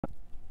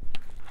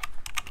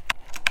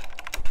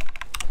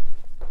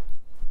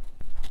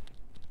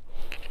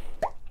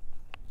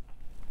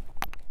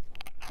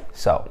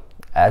So,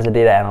 as a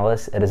data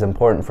analyst, it is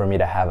important for me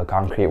to have a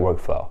concrete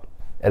workflow.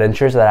 It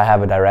ensures that I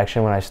have a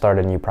direction when I start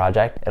a new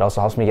project. It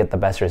also helps me get the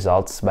best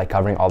results by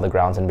covering all the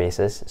grounds and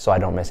bases so I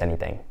don't miss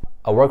anything.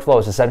 A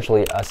workflow is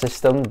essentially a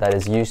system that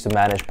is used to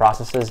manage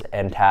processes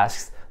and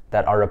tasks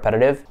that are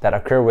repetitive, that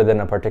occur within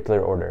a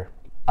particular order.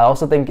 I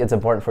also think it's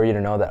important for you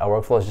to know that a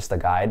workflow is just a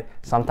guide.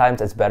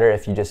 Sometimes it's better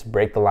if you just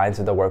break the lines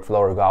of the workflow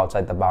or go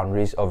outside the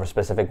boundaries of a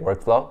specific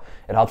workflow.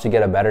 It helps you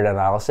get a better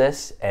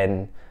analysis,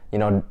 and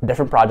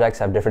different projects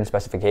have different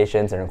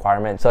specifications and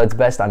requirements, so it's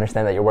best to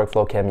understand that your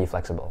workflow can be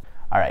flexible.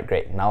 All right,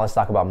 great. Now let's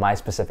talk about my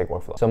specific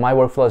workflow. So my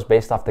workflow is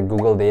based off the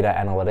Google Data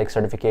Analytics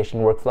certification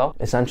workflow.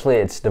 Essentially,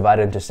 it's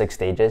divided into 6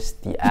 stages: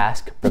 the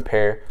ask,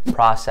 prepare,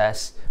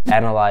 process,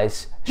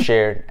 analyze,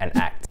 share, and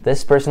act.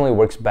 This personally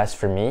works best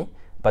for me,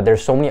 but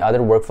there's so many other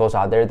workflows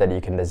out there that you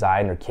can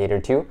design or cater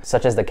to,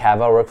 such as the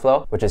CAVA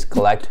workflow, which is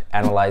collect,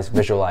 analyze,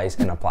 visualize,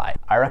 and apply.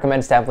 I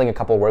recommend sampling a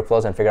couple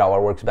workflows and figure out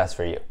what works best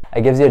for you.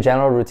 It gives you a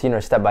general routine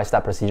or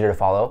step-by-step procedure to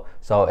follow,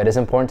 so it is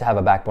important to have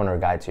a backbone or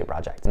guide to your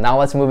project. Now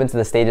let's move into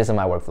the stages of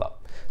my workflow.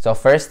 So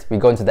first, we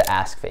go into the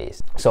ask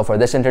phase. So for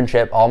this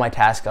internship, all my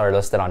tasks are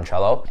listed on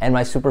Trello, and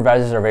my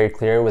supervisors are very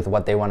clear with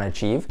what they want to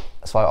achieve.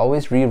 So I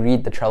always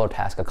reread the Trello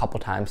task a couple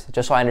times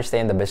just so I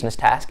understand the business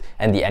task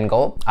and the end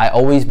goal. I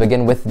always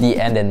begin with the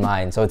end in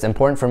mind, so it's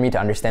important for me to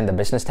understand the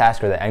business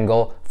task or the end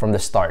goal from the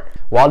start.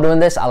 While doing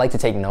this, I like to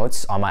take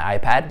notes on my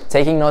iPad.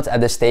 Taking notes at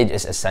this stage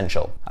is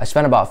essential. I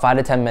spend about 5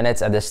 to 10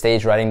 minutes at this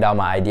stage writing down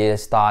my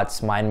ideas,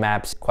 thoughts, mind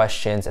maps,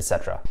 questions,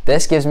 etc.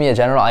 This gives me a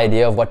general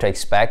idea of what to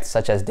expect,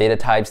 such as data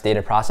types,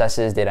 data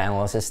processes, data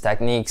analysis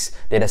techniques,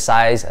 data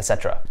size,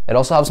 etc. It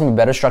also helps me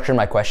better structure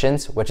my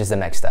questions, which is the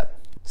next step.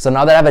 So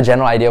now that I have a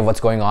general idea of what's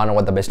going on and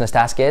what the business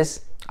task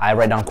is, I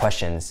write down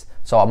questions.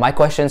 So my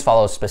questions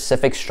follow a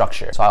specific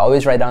structure. So I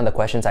always write down the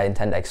questions I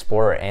intend to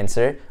explore or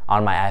answer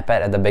on my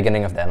iPad at the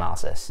beginning of the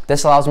analysis.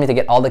 This allows me to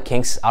get all the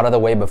kinks out of the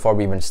way before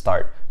we even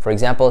start. For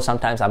example,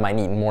 sometimes I might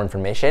need more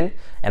information,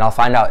 and I'll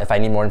find out if I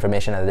need more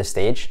information at this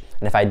stage.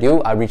 And if I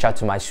do, I reach out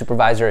to my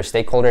supervisor or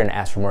stakeholder and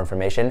ask for more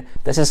information.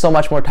 This is so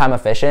much more time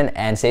efficient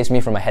and saves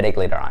me from a headache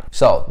later on.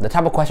 So the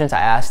type of questions I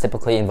ask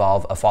typically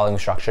involve a following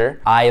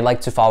structure. I like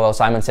to follow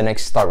Simon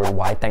Sinek's start with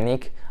why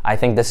technique. I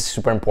think this is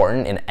super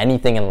important in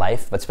anything in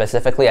life, but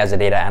specifically as a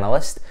data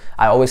analyst,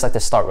 I always like to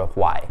start with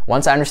why.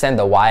 Once I understand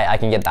the why, I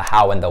can get the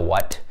how and the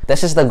what.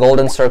 This is the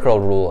golden circle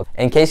rule.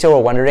 In case you were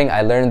wondering,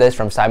 I learned this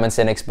from Simon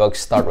Sinek's book,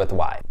 Start With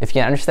Why. If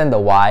you can understand the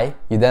why,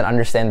 you then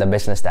understand the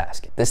business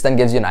task. This then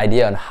gives you an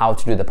idea on how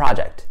to do the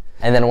project.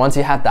 And then once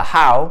you have the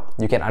how,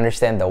 you can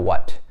understand the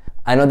what.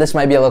 I know this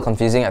might be a little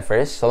confusing at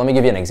first, so let me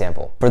give you an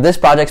example. For this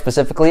project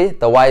specifically,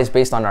 the why is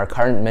based on our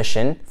current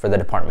mission for the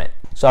department.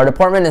 So our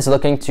department is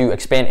looking to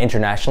expand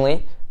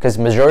internationally because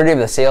majority of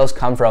the sales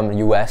come from the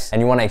US,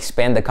 and you want to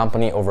expand the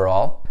company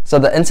overall. So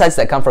the insights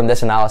that come from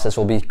this analysis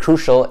will be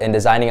crucial in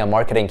designing a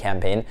marketing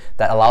campaign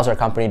that allows our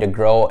company to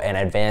grow and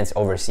advance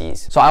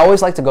overseas. So I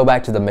always like to go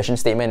back to the mission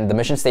statement. The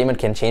mission statement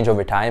can change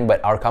over time,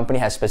 but our company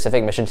has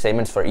specific mission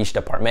statements for each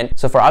department.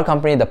 So for our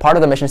company, the part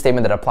of the mission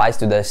statement that applies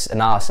to this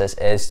analysis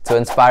is to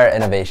inspire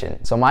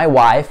innovation. So my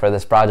why for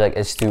this project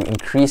is to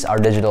increase our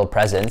digital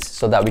presence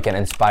so that we can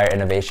inspire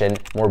innovation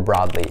more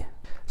broadly.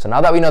 So now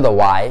that we know the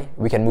why,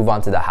 we can move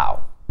on to the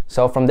how.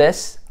 So from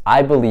this,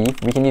 I believe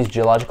we can use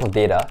geological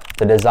data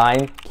to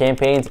design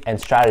campaigns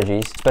and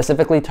strategies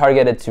specifically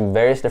targeted to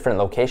various different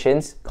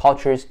locations,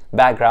 cultures,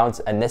 backgrounds,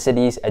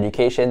 ethnicities,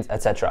 educations,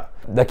 etc.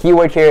 The key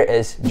word here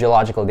is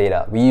geological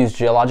data. We use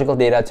geological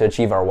data to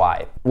achieve our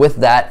why. With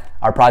that,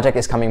 our project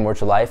is coming more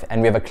to life,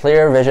 and we have a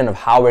clear vision of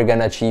how we're going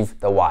to achieve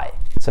the why.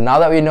 So now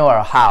that we know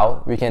our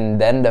how, we can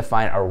then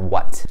define our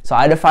what. So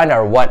I defined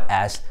our what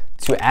as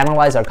to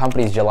analyze our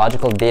company's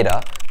geological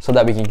data so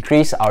that we can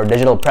increase our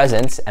digital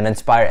presence and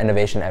inspire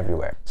innovation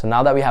everywhere. So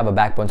now that we have a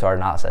backbone to our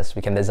analysis,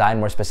 we can design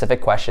more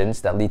specific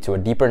questions that lead to a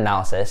deeper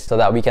analysis so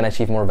that we can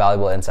achieve more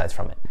valuable insights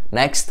from it.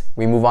 Next,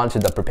 we move on to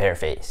the prepare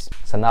phase.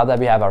 So now that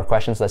we have our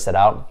questions listed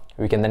out,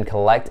 we can then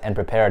collect and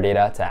prepare our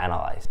data to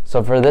analyze.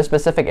 So for this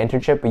specific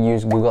internship, we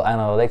use Google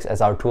Analytics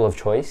as our tool of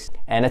choice,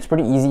 and it's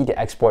pretty easy to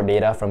export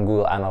data from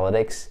Google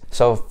Analytics.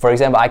 So for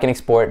example, I can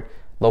export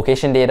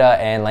location data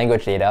and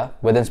language data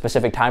within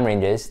specific time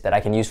ranges that I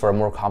can use for a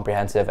more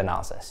comprehensive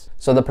analysis.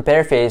 So the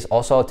prepare phase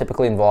also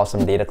typically involves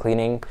some data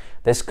cleaning.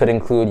 This could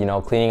include,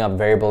 cleaning up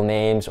variable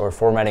names or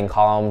formatting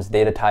columns,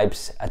 data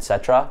types,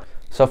 etc.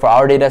 So for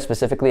our data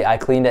specifically, I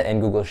cleaned it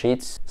in Google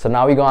Sheets. So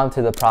now we go on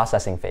to the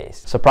processing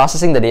phase. So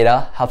processing the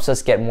data helps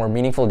us get more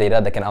meaningful data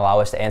that can allow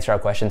us to answer our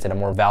questions in a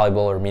more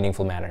valuable or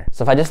meaningful manner.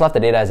 So if I just left the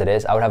data as it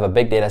is, I would have a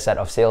big data set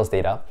of sales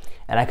data,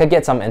 and I could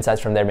get some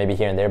insights from there, maybe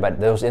here and there, but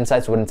those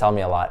insights wouldn't tell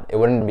me a lot. It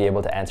wouldn't be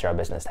able to answer our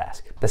business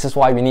task. This is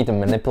why we need to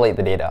manipulate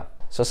the data.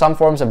 So some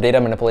forms of data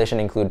manipulation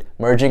include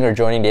merging or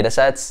joining data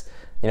sets,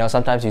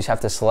 Sometimes you just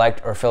have to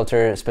select or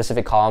filter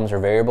specific columns or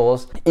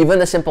variables. Even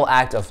the simple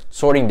act of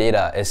sorting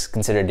data is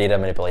considered data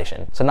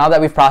manipulation. So now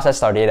that we've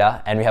processed our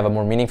data and we have a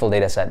more meaningful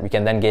data set, we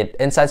can then get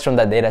insights from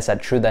that data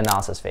set through the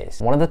analysis phase.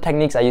 One of the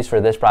techniques I used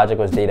for this project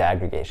was data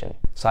aggregation.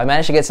 So I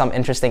managed to get some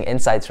interesting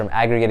insights from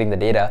aggregating the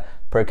data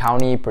per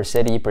county, per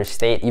city, per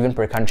state, even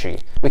per country.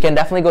 We can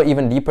definitely go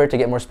even deeper to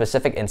get more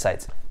specific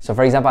insights. So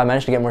for example, I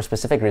managed to get more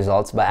specific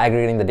results by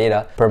aggregating the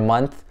data per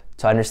month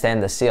to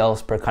understand the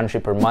sales per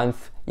country per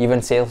month,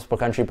 even sales per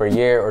country per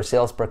year, or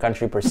sales per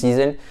country per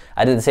season.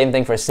 I did the same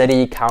thing for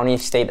city, county,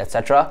 state,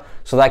 etc.,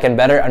 so that I can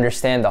better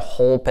understand the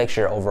whole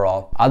picture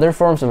overall. Other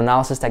forms of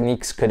analysis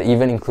techniques could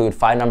even include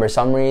 5-number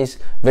summaries,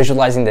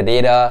 visualizing the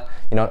data,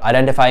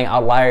 identifying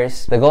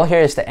outliers. The goal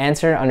here is to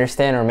answer,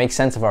 understand, or make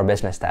sense of our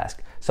business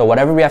task. So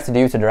whatever we have to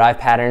do to derive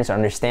patterns or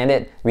understand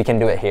it, we can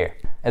do it here.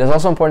 It is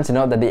also important to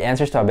note that the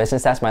answers to our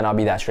business task might not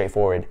be that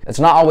straightforward. It's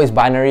not always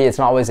binary, it's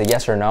not always a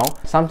yes or no.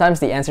 Sometimes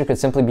the answer could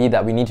simply be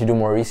that we need to do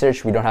more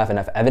research, we don't have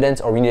enough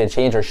evidence, or we need to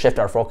change or shift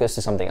our focus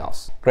to something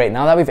else. Great,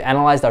 now that we've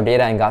analyzed our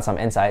data and got some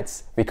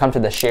insights, we come to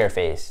the share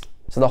phase.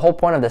 So the whole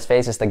point of this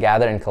phase is to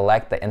gather and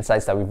collect the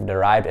insights that we've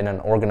derived in an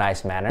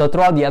organized manner. So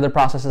throughout the other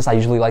processes, I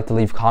usually like to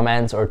leave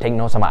comments or take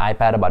notes on my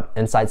iPad about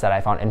insights that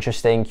I found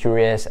interesting,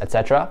 curious,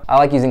 etc. I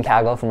like using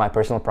Kaggle for my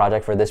personal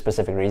project for this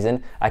specific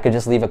reason. I could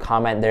just leave a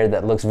comment there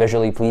that looks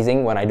visually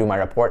pleasing when I do my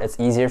report. It's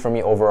easier for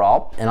me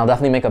overall, and I'll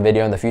definitely make a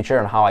video in the future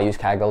on how I use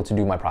Kaggle to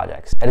do my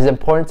projects. It is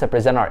important to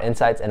present our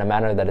insights in a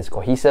manner that is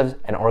cohesive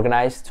and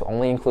organized to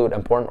only include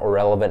important or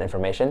relevant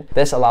information.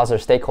 This allows our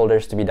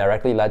stakeholders to be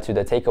directly led to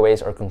the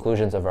takeaways or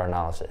conclusions of our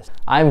analysis.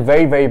 I'm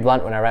very, very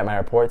blunt when I write my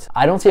reports.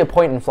 I don't see a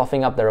point in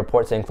fluffing up the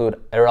reports to include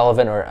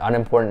irrelevant or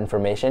unimportant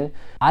information.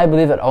 I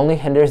believe it only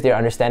hinders their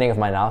understanding of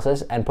my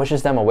analysis and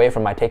pushes them away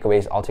from my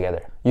takeaways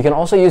altogether. You can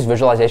also use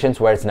visualizations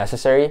where it's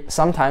necessary.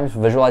 Sometimes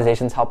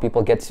visualizations help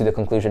people get to the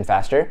conclusion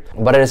faster,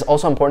 but it is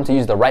also important to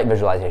use the right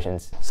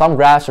visualizations. Some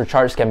graphs or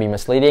charts can be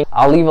misleading.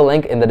 I'll leave a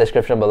link in the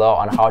description below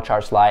on how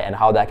charts lie and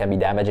how that can be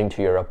damaging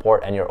to your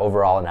report and your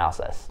overall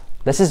analysis.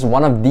 This is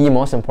one of the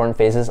most important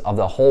phases of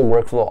the whole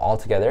workflow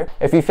altogether.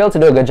 If we fail to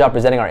do a good job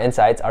presenting our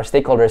insights, our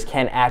stakeholders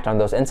can't act on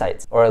those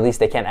insights, or at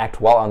least they can't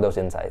act well on those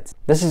insights.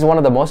 This is one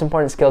of the most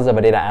important skills of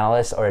a data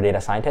analyst or a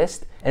data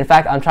scientist. In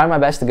fact, I'm trying my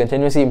best to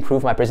continuously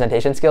improve my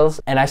presentation skills,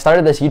 and I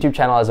started this YouTube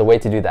channel as a way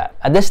to do that.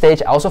 At this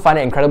stage, I also find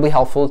it incredibly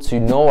helpful to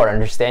know or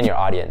understand your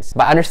audience.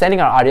 By understanding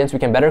our audience, we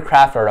can better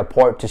craft our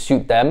report to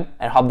suit them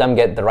and help them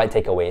get the right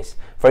takeaways.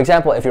 For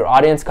example, if your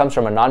audience comes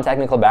from a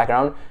non-technical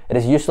background, it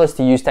is useless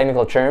to use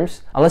technical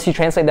terms unless you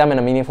translate them in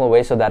a meaningful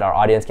way so that our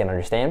audience can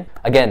understand.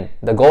 Again,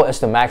 the goal is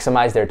to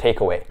maximize their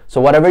takeaway. So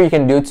whatever you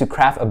can do to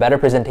craft a better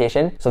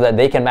presentation so that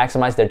they can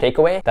maximize their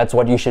takeaway, that's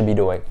what you should be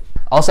doing.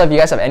 Also, if you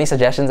guys have any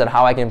suggestions on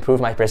how I can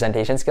improve my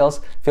presentation skills,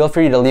 feel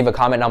free to leave a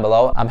comment down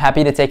below. I'm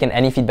happy to take in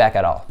any feedback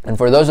at all. And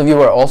for those of you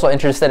who are also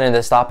interested in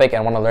this topic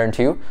and want to learn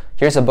too,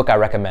 here's a book I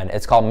recommend.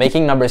 It's called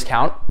Making Numbers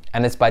Count,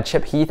 and it's by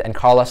Chip Heath and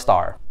Carla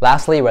Starr.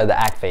 Lastly, we're at the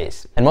act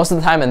phase. And most of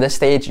the time in this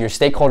stage, your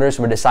stakeholders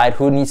will decide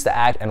who needs to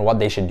act and what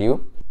they should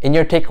do. In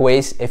your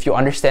takeaways, if you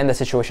understand the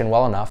situation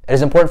well enough, it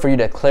is important for you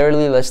to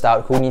clearly list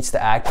out who needs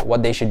to act,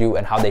 what they should do,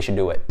 and how they should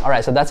do it.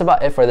 Alright, so that's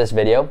about it for this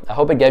video. I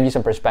hope it gave you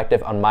some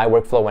perspective on my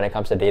workflow when it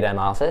comes to data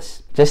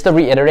analysis. Just to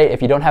reiterate, if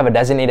you don't have a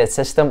designated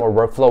system or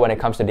workflow when it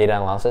comes to data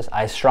analysis,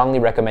 I strongly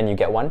recommend you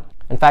get one.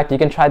 In fact, you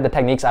can try the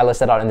techniques I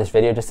listed out in this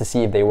video just to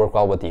see if they work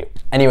well with you.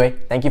 Anyway,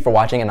 thank you for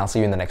watching, and I'll see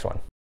you in the next one.